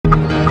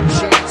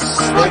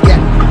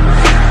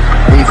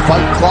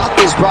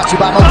brought to you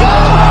by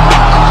Masvidal.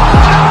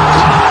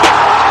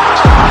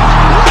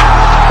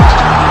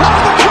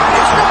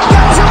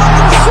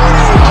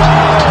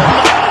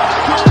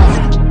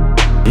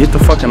 Hit the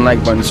fucking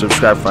like button,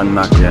 subscribe for I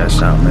knock your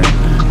ass out, man.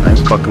 I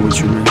ain't fucking with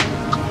you, man.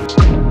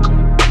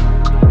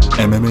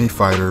 MMA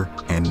fighter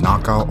and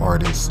knockout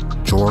artist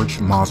Jorge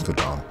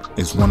Masvidal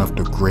is one of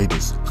the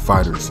greatest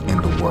fighters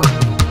in the world.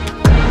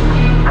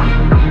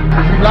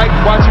 If you like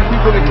watching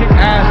people that kick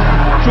ass,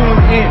 tune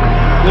in.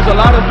 There's a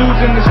lot of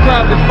dudes in this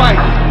crowd that fight,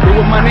 but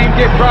when my name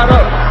get brought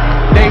up,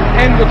 they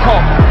end the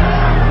call.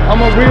 I'm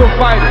a real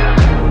fighter.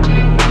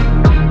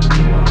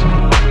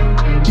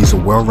 He's a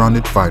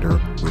well-rounded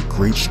fighter with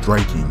great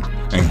striking,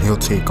 and he'll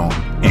take on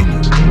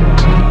anyone.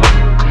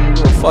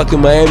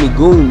 Fucking Miami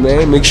goon,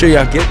 man. Make sure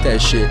y'all get that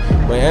shit.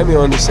 Miami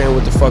understand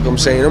what the fuck I'm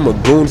saying. I'm a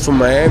goon from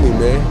Miami,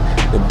 man.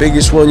 The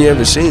biggest one you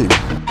ever seen.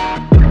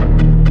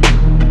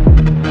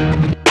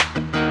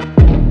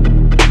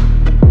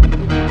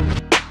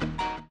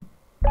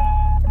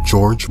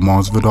 Jorge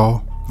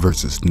Masvidal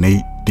versus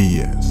Nate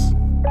Diaz.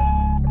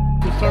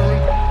 Determine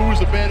who is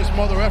the baddest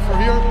mother effer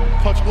here.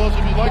 Touch gloves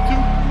if you'd like to.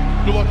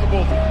 Good luck to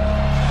both of you.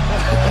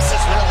 This is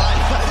real life.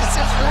 This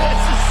is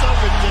so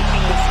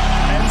ridiculous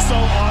and so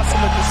awesome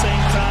at the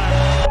same time.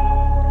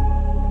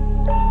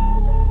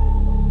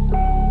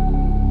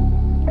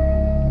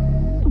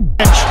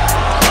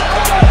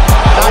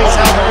 Nice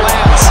elbow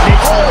lands.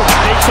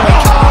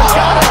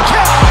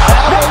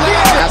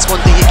 That's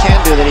one thing he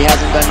can do that he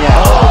hasn't done yet.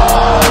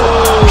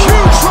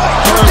 Huge right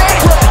for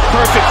David.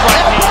 Perfect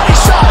right hand.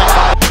 Shot it.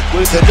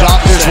 The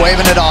doctor's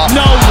waving it off.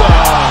 No way.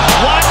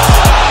 What?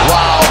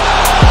 Wow.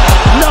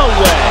 No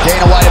way.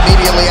 Dana White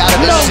immediately out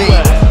of his seat.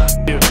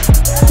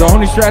 The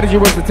only strategy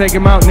was to take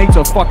him out. Nate's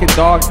a fucking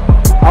dog.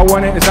 I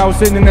won it as I was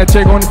sitting in that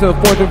chair going into the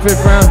 4th and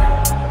 5th round.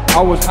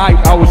 I was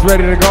hyped. I was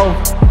ready to go.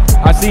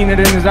 I seen it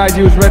in his eyes.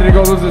 He was ready to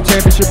go. Those are the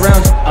championship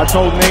rounds. I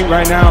told Nate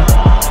right now,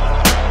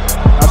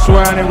 I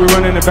swear on it, we're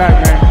running it back,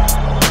 man.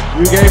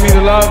 You gave me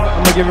the love.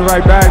 I'm going to give it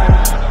right back.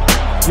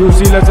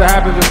 UFC lets it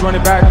happen. Just run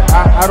it back.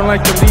 I don't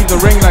like to leave the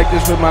ring like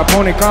this with my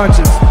opponent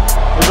conscious.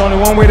 There's only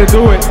one way to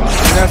do it,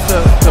 and that's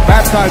to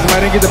baptize him. I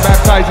didn't get to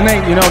baptize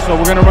Nate, you know, so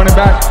we're going to run it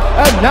back.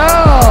 And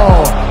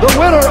now, the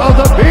winner of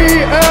the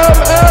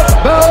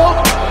BMF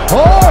belt,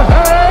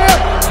 Jorge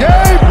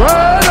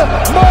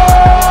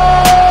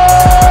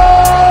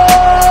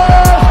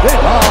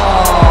Masvidal.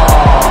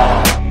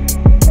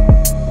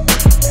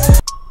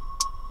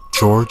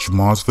 Jorge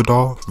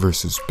Masvidal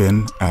versus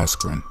Ben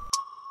Askren.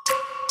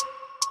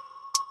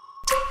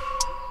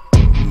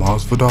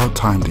 Masvidal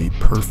timed a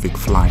perfect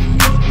flying knee.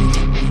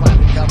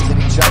 Flattened gums at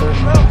each other.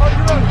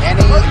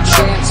 Any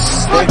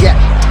chance they get.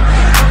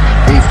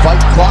 The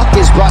fight clock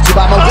is brought to you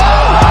by Masvidal.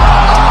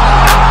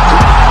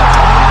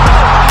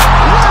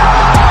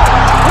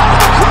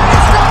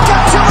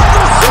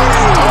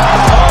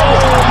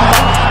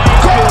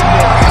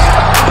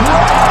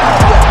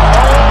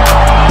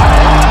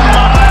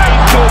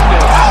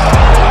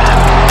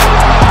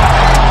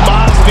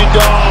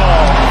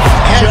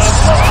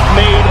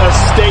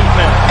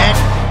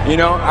 You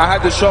know, I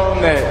had to show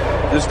him that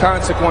there's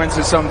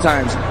consequences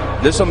sometimes.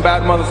 There's some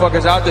bad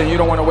motherfuckers out there and you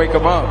don't want to wake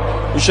them up.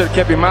 You should have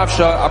kept your mouth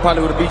shut. I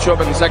probably would have beat you up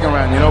in the 2nd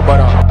round, you know,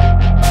 but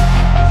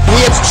He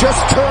has just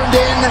turned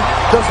in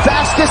the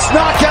fastest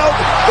knockout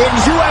in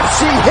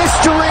UFC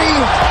history.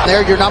 There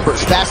are your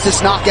numbers.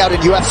 Fastest knockout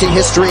in UFC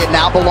history. It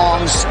now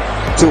belongs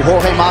to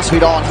Jorge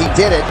Masvidal, and he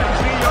did it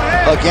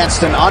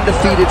against an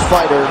undefeated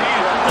fighter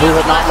who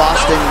had not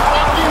lost in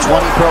 20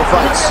 pro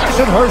fights.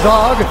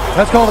 Herzog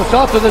has called a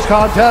stop to this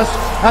contest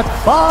at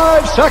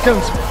 5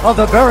 seconds of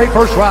the very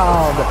first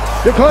round,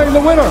 declaring the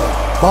winner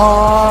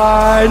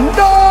by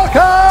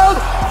knockout,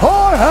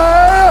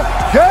 Jorge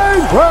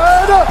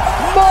Masvidal.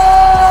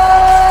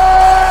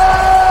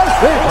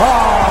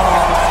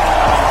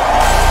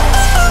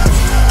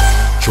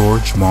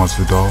 Jorge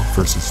Masvidal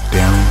versus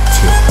Darren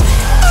Till.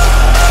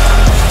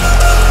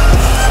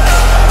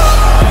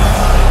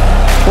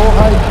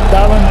 Jorge,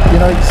 Darren, you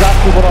know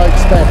exactly what I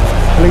expect.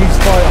 Please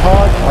fight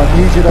hard. I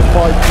need you to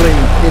fight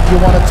clean. If you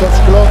want to touch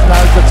gloves,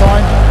 now's the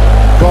time.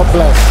 God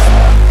bless.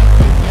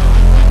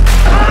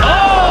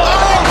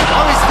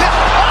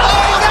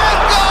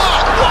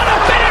 What a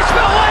finish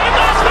for Jorge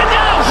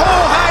Masvidal!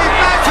 Jorge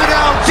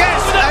Masvidal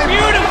gets a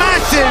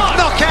massive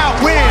knockout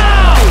win.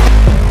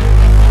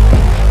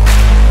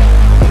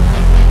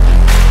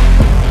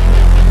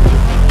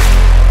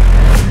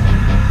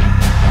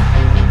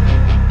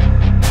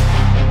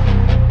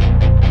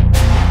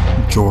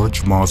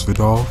 Jorge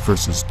Masvidal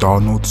versus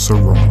Donald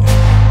Cerrone.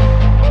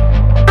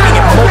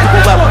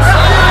 Multiple levels.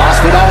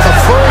 Masvidal the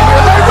third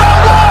here. They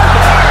round one.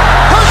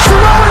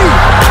 Cerrone.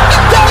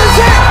 That is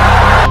it.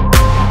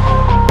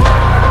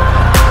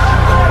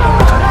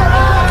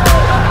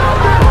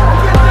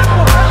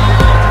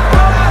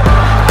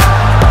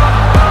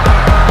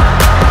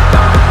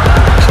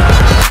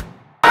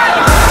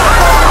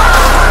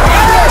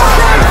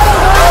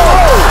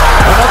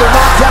 Another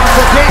knockdown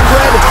for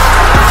Gamebred.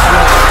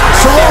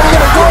 Cerrone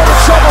in a world of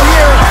trouble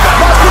here.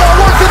 Masvidal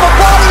working the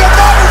body, and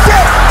that is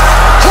it.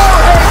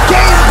 Jorge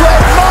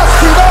Gamebred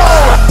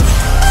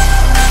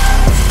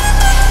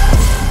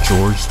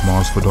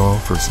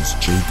Masvidal versus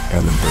Jake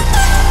Ellenberger.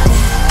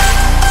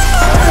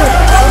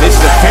 This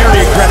is a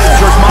very aggressive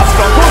Jorge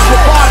Masvidal. Goes to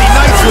the body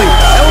nicely.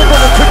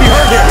 Ellenberger could be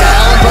hurt here.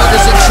 Yeah,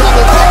 Ellenberger's in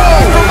trouble.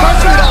 Oh,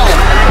 Masvidal.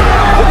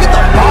 Look at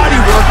the body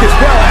work as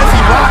well as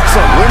he rocks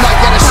him. We might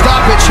get a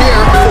stoppage here.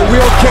 A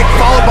wheel kick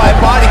followed by a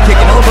body kick,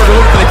 and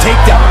Ellenberger looking for the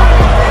takedown.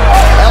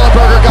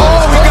 Ellenberger goes.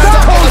 Oh, he got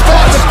the post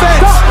on the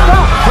fence.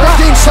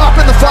 13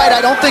 stopping the fight.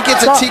 I don't think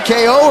it's a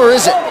TKO, or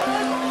is it?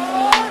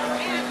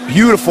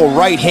 Beautiful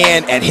right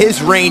hand at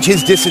his range,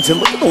 his distance, and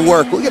look at the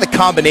work. Look at the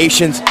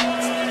combinations.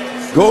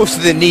 Goes to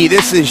the knee.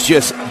 This is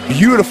just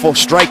beautiful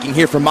striking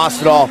here from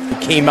Masvidal.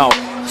 He came out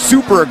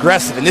super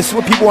aggressive, and this is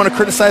what people want to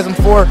criticize him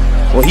for.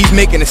 Well, he's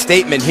making a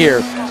statement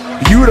here.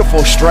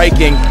 Beautiful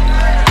striking,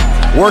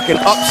 working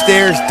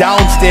upstairs,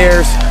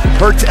 downstairs,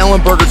 hurts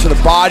Ellenberger to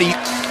the body,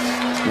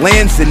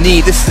 lands the knee.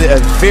 This is a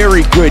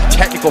very good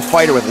technical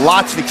fighter with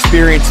lots of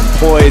experience and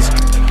poise.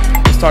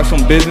 Let's talk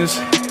some business.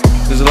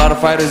 There's a lot of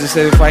fighters that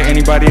say they fight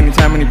anybody,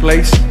 anytime, any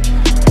place.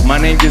 My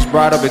name gets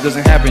brought up, it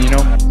doesn't happen, you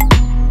know?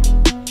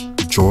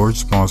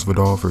 Jorge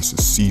Masvidal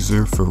versus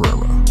Cesar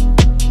Ferreira.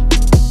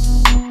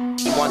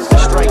 He wants to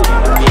strike.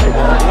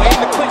 Way in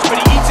the clinch, but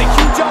he eats a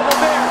huge elbow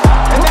there.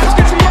 And that's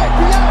going to be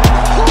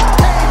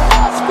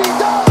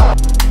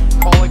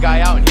it. Call a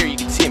guy out, and here you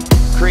can see him.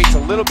 Creates a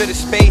little bit of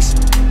space.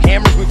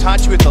 Hammers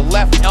Mutanchi with the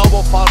left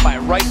elbow, followed by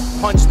a right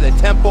punch to the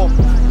temple.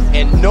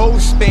 And no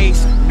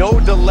space, no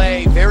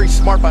delay. Very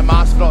smart by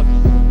Masvidal.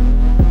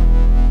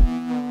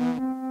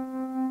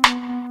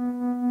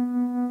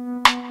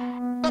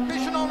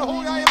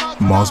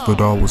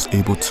 Masvidal was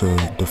able to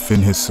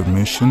defend his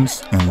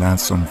submissions and land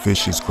some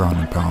vicious ground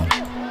and pound.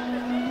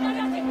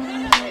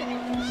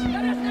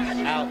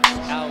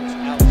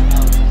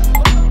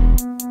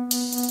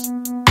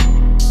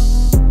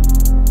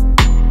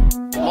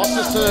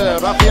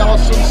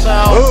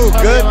 Oh,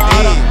 good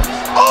knee.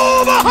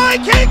 Oh, the high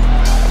kick!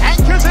 And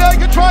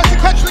Kiziaga tries to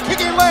catch the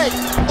kicking leg.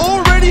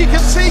 Already you can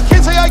see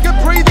Kiziaga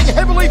breathing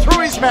heavily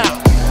through his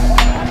mouth.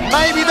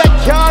 Maybe that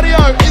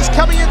cardio is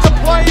coming into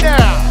play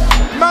now.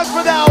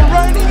 Masvidal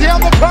raining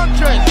down the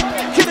punches.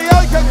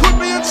 Kiziaga could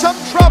be in some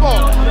trouble.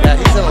 Yeah,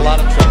 he's in a lot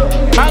of trouble.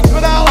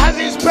 Masvidal has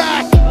his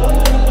back.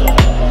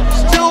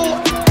 Still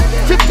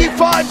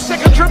 55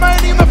 seconds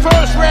remaining in the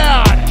first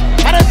round.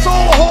 And it's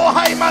all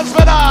Jorge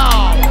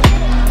Masvidal.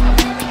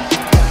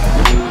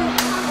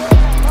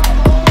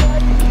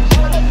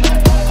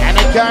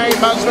 Again,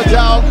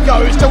 Masvidal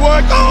goes to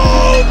work.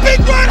 Oh, big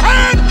right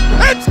hand!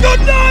 It's good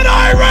night,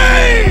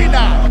 Irene!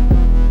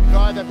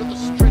 Guy, they've got the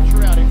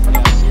stretcher out in front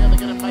of us here. They're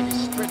going to maybe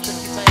stretch and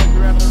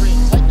Kiziaga out of the ring.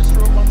 Take us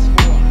through it once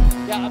more.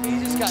 Yeah, I mean,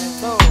 he just got it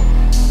low.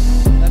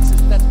 That's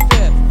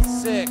fifth,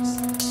 sixth,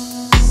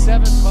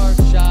 seventh hard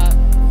shot.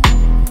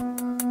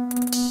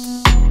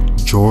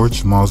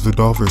 Jorge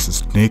Masvidal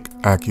versus Nick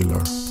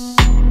Aguilar.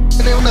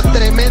 Tiene una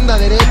tremenda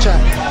derecha.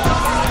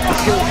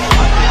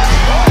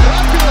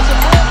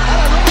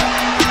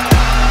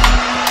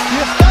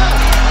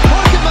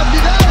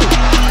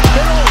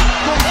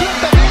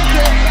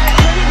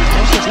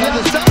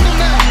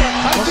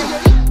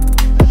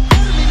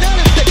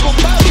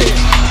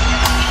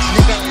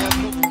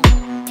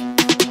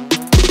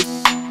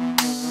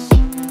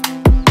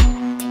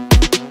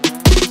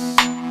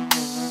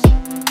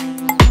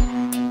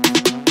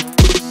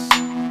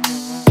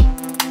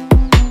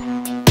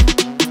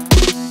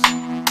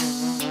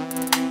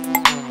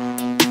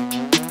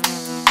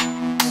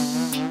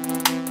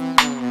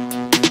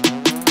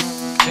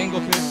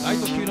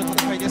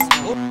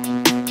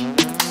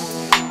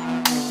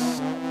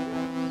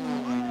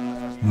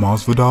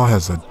 Masvidal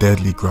has a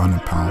deadly ground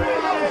and pound.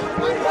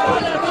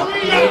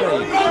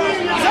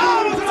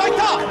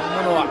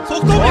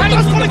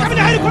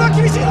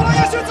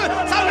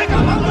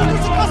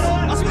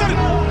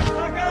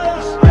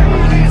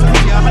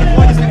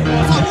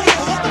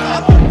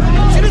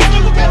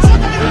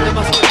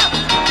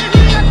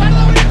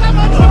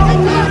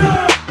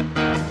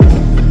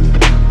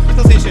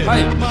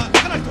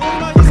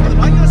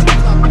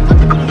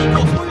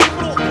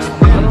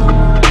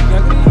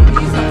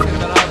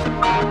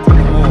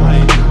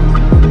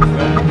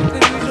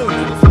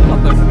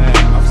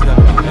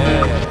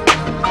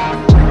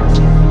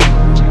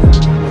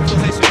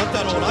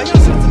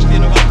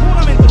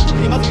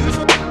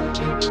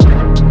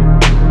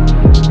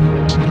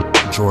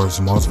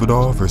 Jorge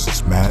Masvidal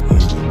versus Matt Lee.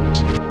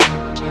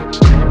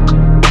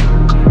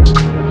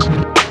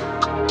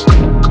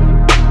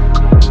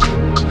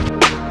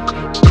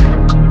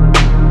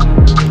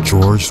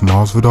 Jorge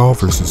Masvidal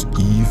versus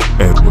Eve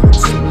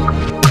Edwards.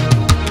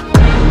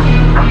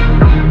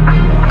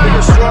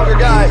 Bigger, stronger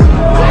guy.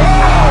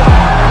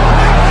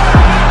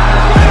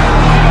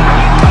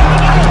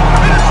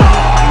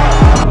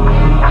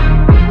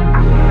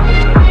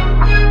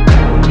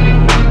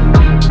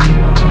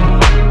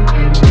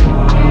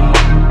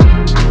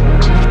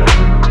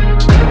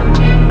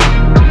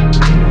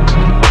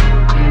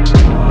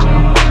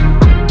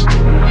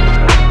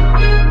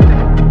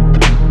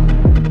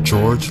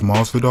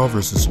 Masvidal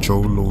versus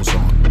Joe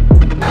Lozon.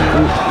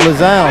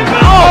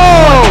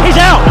 Oh! He's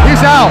out!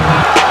 He's out!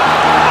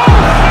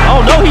 Oh,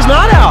 no, he's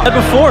not out.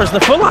 Before,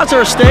 the footlocks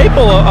are a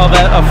staple of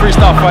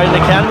freestyle fighting. The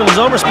Canada his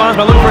own response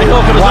by looking for a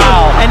heel of his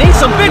own. And needs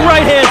some big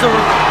right hands.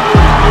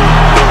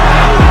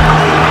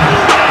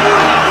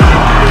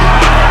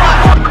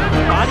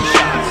 Body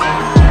shots.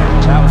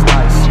 That was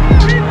nice.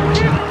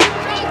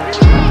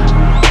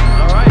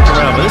 All right,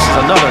 around, but this is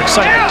another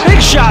exciting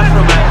big shot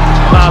from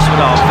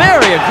Masvidal.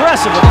 Very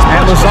aggressive with his punches.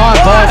 And Lazon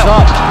falls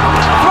up.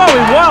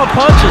 Throwing wild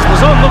punches.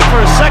 Lazon looked for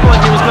a second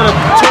like he was going to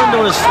turn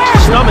to his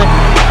stomach.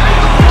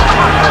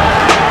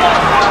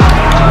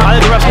 I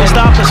think the ref's going to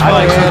stop this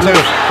fight.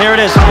 Here it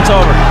is. It's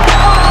over.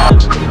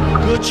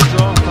 Good,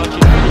 strong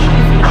punching,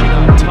 finishing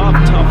a tough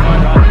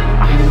fight.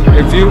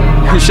 If you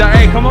shot,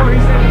 hey, come over.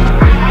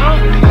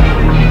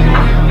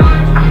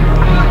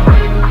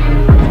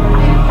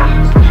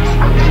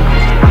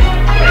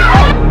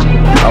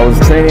 I was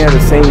training at the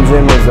same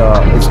gym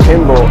as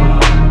Kimbo.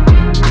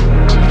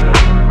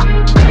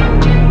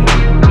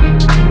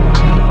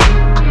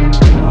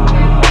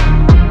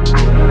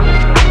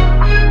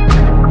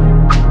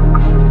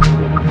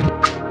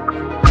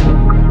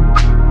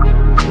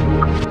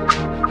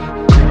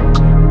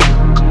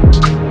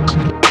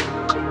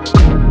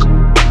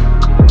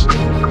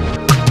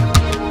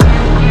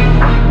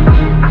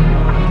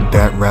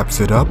 That wraps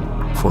it up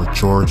for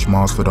Jorge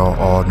Masvidal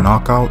All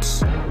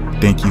Knockouts.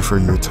 Thank you for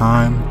your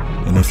time,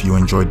 and if you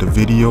enjoyed the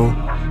video,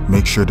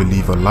 make sure to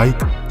leave a like,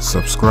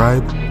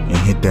 subscribe, and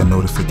hit that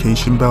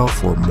notification bell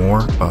for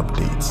more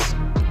updates.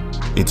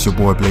 It's your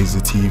boy Blazer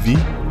TV,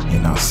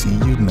 and I'll see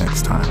you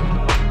next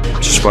time.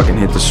 Just fucking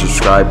hit the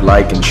subscribe,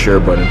 like, and share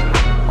button.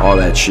 All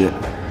that shit.